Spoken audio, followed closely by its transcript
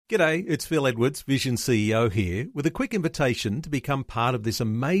G'day, it's Phil Edwards, Vision CEO here, with a quick invitation to become part of this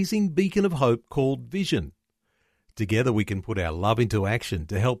amazing beacon of hope called Vision. Together we can put our love into action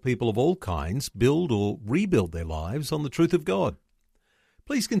to help people of all kinds build or rebuild their lives on the truth of God.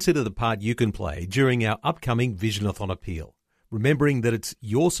 Please consider the part you can play during our upcoming Visionathon appeal, remembering that it's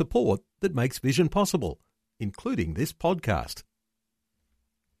your support that makes Vision possible, including this podcast.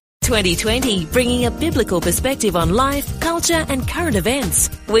 2020, bringing a biblical perspective on life, culture and current events.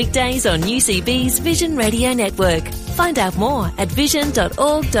 Weekdays on UCB's Vision Radio Network. Find out more at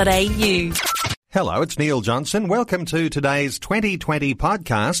vision.org.au. Hello, it's Neil Johnson. Welcome to today's 2020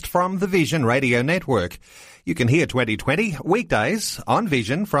 podcast from the Vision Radio Network. You can hear 2020 weekdays on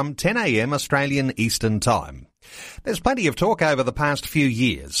Vision from 10 a.m. Australian Eastern Time. There's plenty of talk over the past few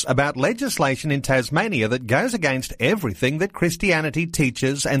years about legislation in Tasmania that goes against everything that Christianity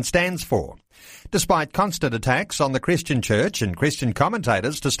teaches and stands for. Despite constant attacks on the Christian church and Christian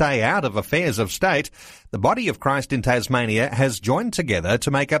commentators to stay out of affairs of state, the body of Christ in Tasmania has joined together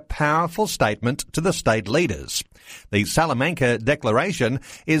to make a powerful statement to the state leaders. The Salamanca Declaration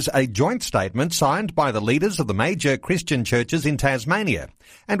is a joint statement signed by the leaders of the major Christian churches in Tasmania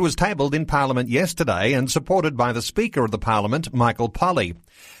and was tabled in Parliament yesterday and supported by the Speaker of the Parliament, Michael Polly.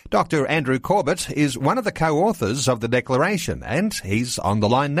 Dr. Andrew Corbett is one of the co-authors of the declaration, and he's on the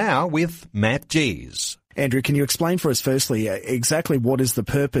line now with Matt Gees. Andrew, can you explain for us firstly exactly what is the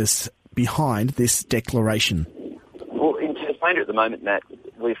purpose behind this declaration? Well, in Tasmania at the moment, Matt,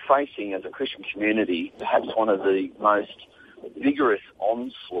 we're facing as a Christian community perhaps one of the most vigorous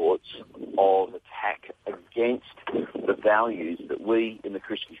onslaughts of attack against the values that we in the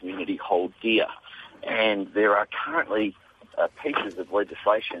Christian community hold dear. And there are currently pieces of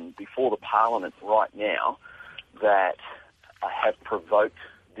legislation before the Parliament right now that have provoked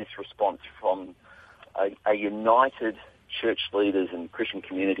this response from a united church leaders and Christian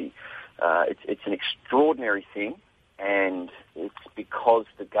community. It's an extraordinary thing, and it's because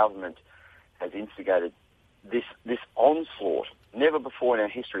the government has instigated this onslaught. Never before in our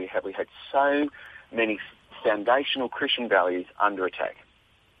history have we had so many foundational Christian values under attack.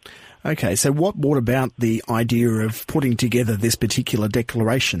 Okay, so what about the idea of putting together this particular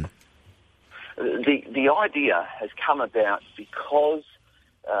declaration? The idea has come about because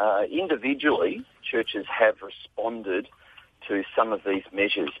individually churches have responded to some of these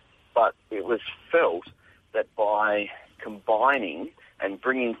measures, but it was felt that by combining and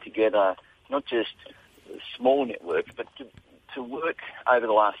bringing together not just small networks, but to work over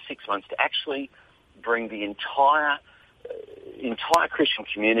the last 6 months to actually bring the entire Christian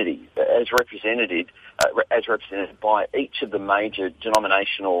community as represented by each of the major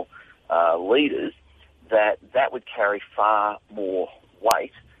denominational leaders, that would carry far more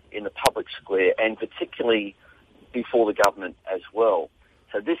weight in the public square and particularly before the government as well.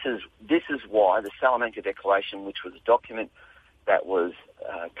 So this is why the Salamanca Declaration, which was a document that was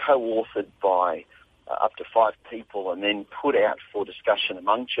co-authored by up to 5 people and then put out for discussion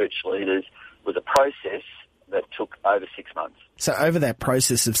among church leaders, was a process that took over 6 months. So over that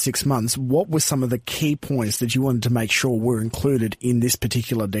process of 6 months, what were some of the key points that you wanted to make sure were included in this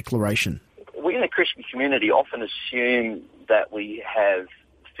particular declaration? We in the Christian community often assume that we have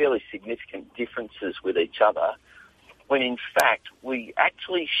fairly significant differences with each other, when in fact we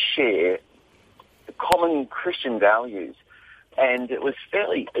actually share the common Christian values. And it was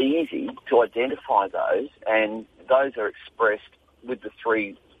fairly easy to identify those, and those are expressed with the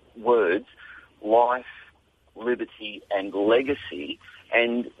 3 words, life, liberty and legacy.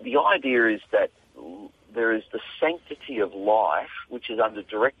 And the idea is that there is the sanctity of life, which is under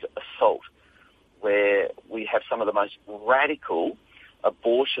direct assault, where we have some of the most radical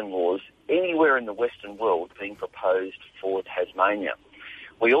abortion laws anywhere in the Western world being proposed for Tasmania.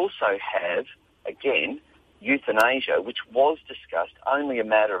 We also have, again, euthanasia, which was discussed only a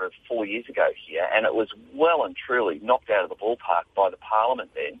matter of 4 years ago here, and it was well and truly knocked out of the ballpark by the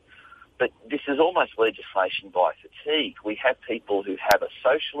Parliament then. But this is almost legislation by fatigue. We have people who have a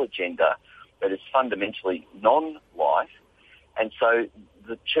social agenda that is fundamentally non-life, and so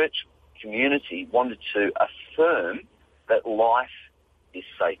the church community wanted to affirm that life is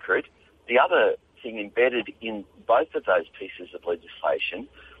sacred. The other thing embedded in both of those pieces of legislation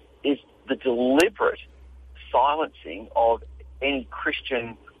is the deliberate silencing of any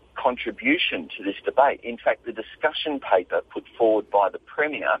Christian contribution to this debate. In fact, the discussion paper put forward by the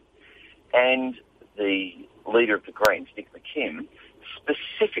Premier and the leader of the Greens, Nick McKim,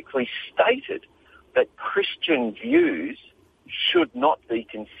 specifically stated that Christian views should not be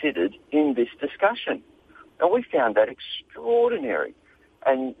considered in this discussion. And we found that extraordinary.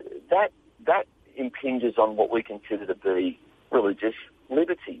 And that impinges on what we consider to be religious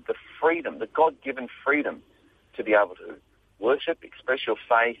liberty. freedom, the God-given freedom to be able to worship, express your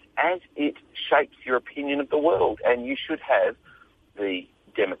faith as it shapes your opinion of the world. And you should have the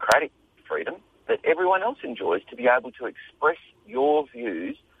democratic freedom that everyone else enjoys to be able to express your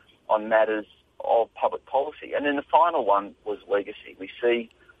views on matters of public policy. And then the final one was legacy. We see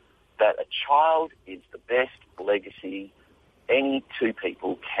that a child is the best legacy any two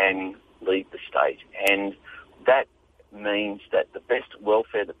people can leave the state. And that means that the best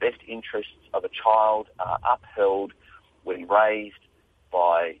welfare, the best interests of a child are upheld when raised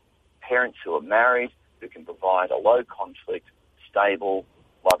by parents who are married, who can provide a low-conflict, stable,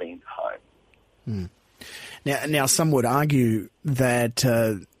 loving home. Now, some would argue that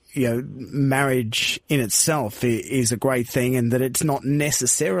marriage in itself is a great thing, and that it's not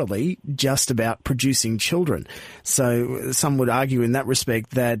necessarily just about producing children. So some would argue in that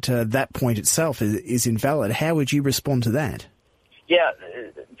respect that that point itself is invalid. How would you respond to that? Yeah,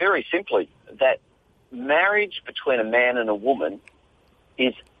 very simply, that marriage between a man and a woman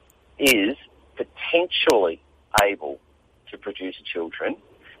is potentially able to produce children.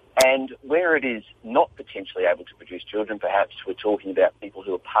 And where it is not potentially able to produce children, perhaps we're talking about people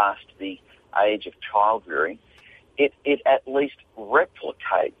who are past the age of child rearing, it at least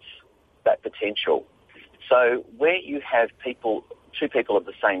replicates that potential. So where you have two people of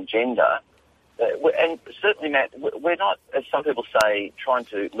the same gender, and certainly, Matt, we're not, as some people say, trying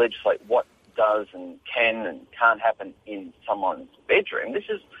to legislate what does and can and can't happen in someone's bedroom.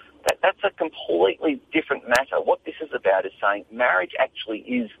 That's a completely different matter. What this is about is saying marriage actually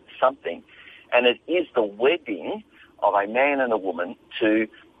is something, and it is the wedding of a man and a woman to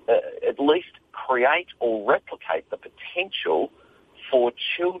at least create or replicate the potential for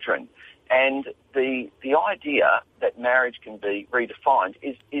children. And the idea that marriage can be redefined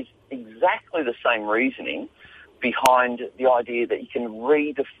is exactly the same reasoning behind the idea that you can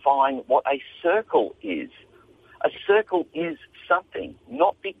redefine what a circle is. A circle is something,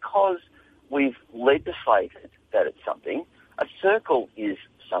 not because we've legislated that it's something. A circle is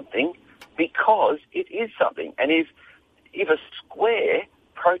something because it is something. And if a square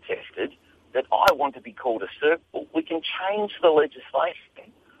protested that I want to be called a circle, we can change the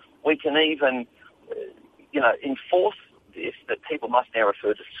legislation. We can even, enforce this, that people must now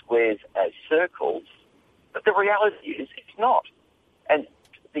refer to squares as circles. But the reality is it's not. And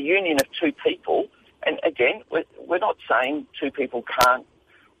the union of two people, and again, we're not saying two people can't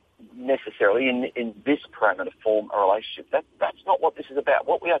necessarily in this parameter form a relationship. That's not what this is about.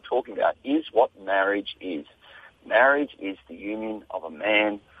 What we are talking about is what marriage is. Marriage is the union of a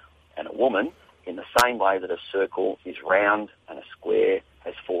man and a woman in the same way that a circle is round and a square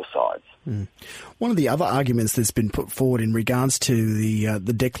has four sides. One of the other arguments that's been put forward in regards to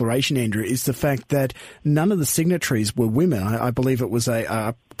the declaration, Andrew, is the fact that none of the signatories were women. I believe it was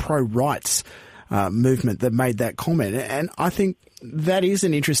a pro-rights movement that made that comment. And I think that is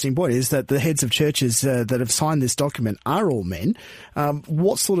an interesting point, is that the heads of churches that have signed this document are all men.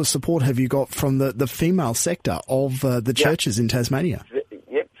 What sort of support have you got from the female sector of the churches in Tasmania?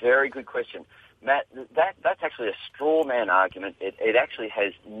 Yep, very good question. Matt, that's actually a straw man argument. It actually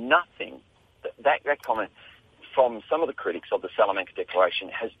has nothing, that comment from some of the critics of the Salamanca Declaration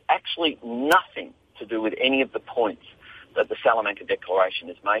has actually nothing to do with any of the points that the Salamanca Declaration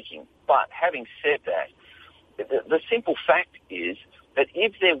is making. But having said that, the simple fact is that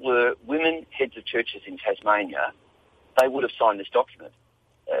if there were women heads of churches in Tasmania, they would have signed this document.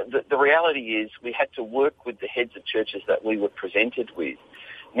 The reality is we had to work with the heads of churches that we were presented with.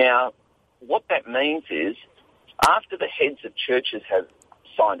 Now, what that means is after the heads of churches have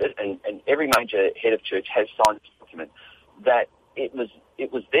signed it, and every major head of church has signed this document, that it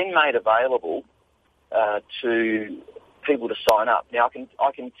was then made available to people to sign up. Now,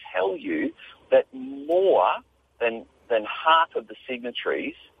 I can tell you that more than half of the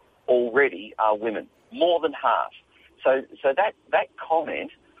signatories already are women. More than half. So that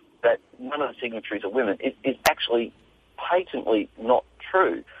comment that none of the signatories are women is actually patently not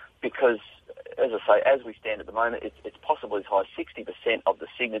true, because, as I say, as we stand at the moment, it's possibly as high as 60% of the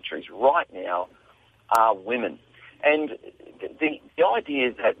signatories right now are women. And the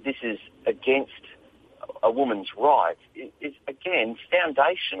idea that this is against a woman's rights is, again,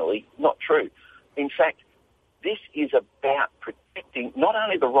 foundationally not true. In fact, this is about protecting not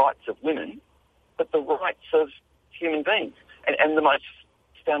only the rights of women, but the rights of human beings. And the most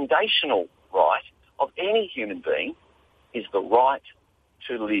foundational right of any human being is the right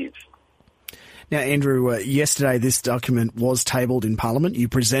to live. Now, Andrew, yesterday this document was tabled in Parliament. You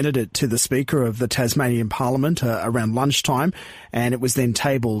presented it to the Speaker of the Tasmanian Parliament around lunchtime, and it was then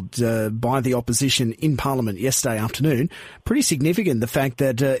tabled by the opposition in Parliament yesterday afternoon. Pretty significant, the fact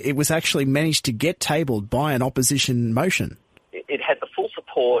that it was actually managed to get tabled by an opposition motion. It had the full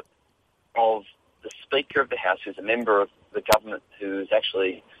support of the Speaker of the House, who's a member of the government, who's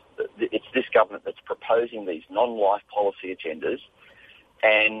actually, it's this government that's proposing these non-life policy agendas.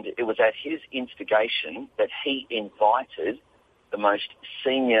 And it was at his instigation that he invited the most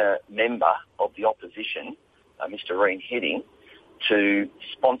senior member of the opposition, Mr. Ian Hedding, to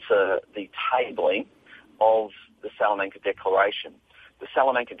sponsor the tabling of the Salamanca Declaration. The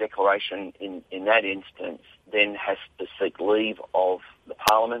Salamanca Declaration, in that instance, then has to seek leave of the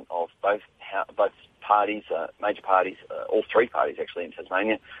Parliament, of both parties, major parties, all three parties actually in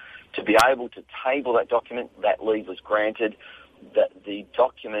Tasmania, to be able to table that document. That leave was granted. That the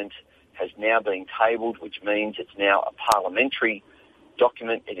document has now been tabled, which means it's now a parliamentary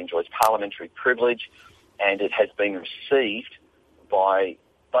document. It enjoys parliamentary privilege, and it has been received by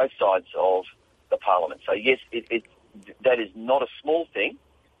both sides of the Parliament. So yes, that is not a small thing.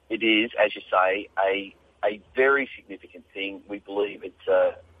 It is, as you say, a very significant thing. We believe it's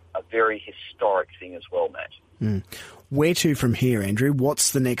a very historic thing as well, Matt. Mm. Where to from here, Andrew?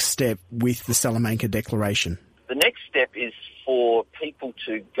 What's the next step with the Salamanca Declaration? The next step is for people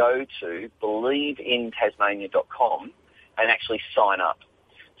to go to believein.tasmania.com and actually sign up.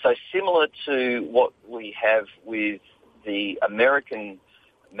 So similar to what we have with the American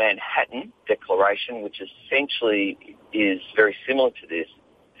Manhattan Declaration, which essentially is very similar to this,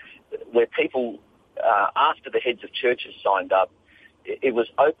 where people, after the heads of churches signed up, it was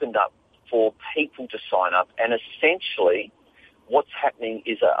opened up for people to sign up, and essentially what's happening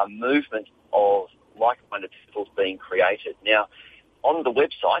is a movement of like-minded people being created. Now, on the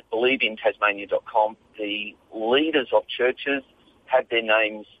website, believein.tasmania.com, the leaders of churches have their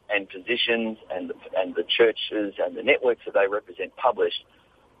names and positions and the churches and the networks that they represent published.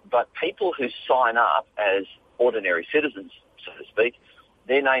 But people who sign up as ordinary citizens, so to speak,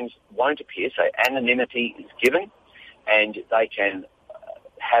 their names won't appear, so anonymity is given, and they can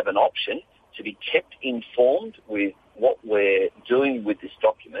have an option to be kept informed with what we're doing with this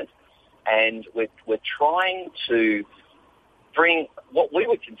document. And we're trying to bring what we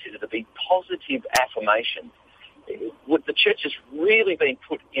would consider to be positive affirmation. The church has really been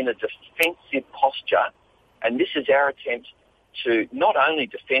put in a defensive posture, and this is our attempt to not only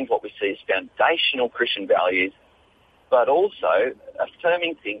defend what we see as foundational Christian values, but also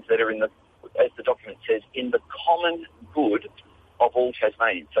affirming things that are as the document says, in the common good of all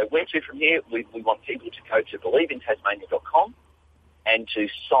Tasmanians. So where to from here? We want people to go to believein.tasmania.com and to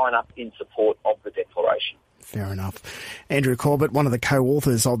sign up in support of the Declaration. Fair enough. Andrew Corbett, one of the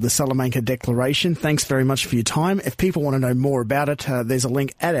co-authors of the Salamanca Declaration, thanks very much for your time. If people want to know more about it, there's a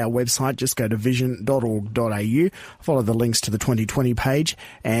link at our website. Just go to vision.org.au, follow the links to the 2020 page,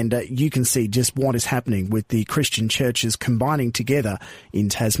 and you can see just what is happening with the Christian churches combining together in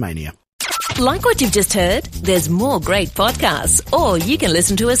Tasmania. Like what you've just heard? There's more great podcasts, or you can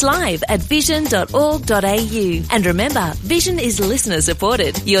listen to us live at vision.org.au. And remember, Vision is listener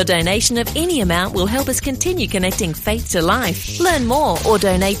supported. Your donation of any amount will help us continue connecting faith to life. Learn more or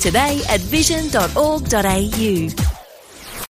donate today at vision.org.au.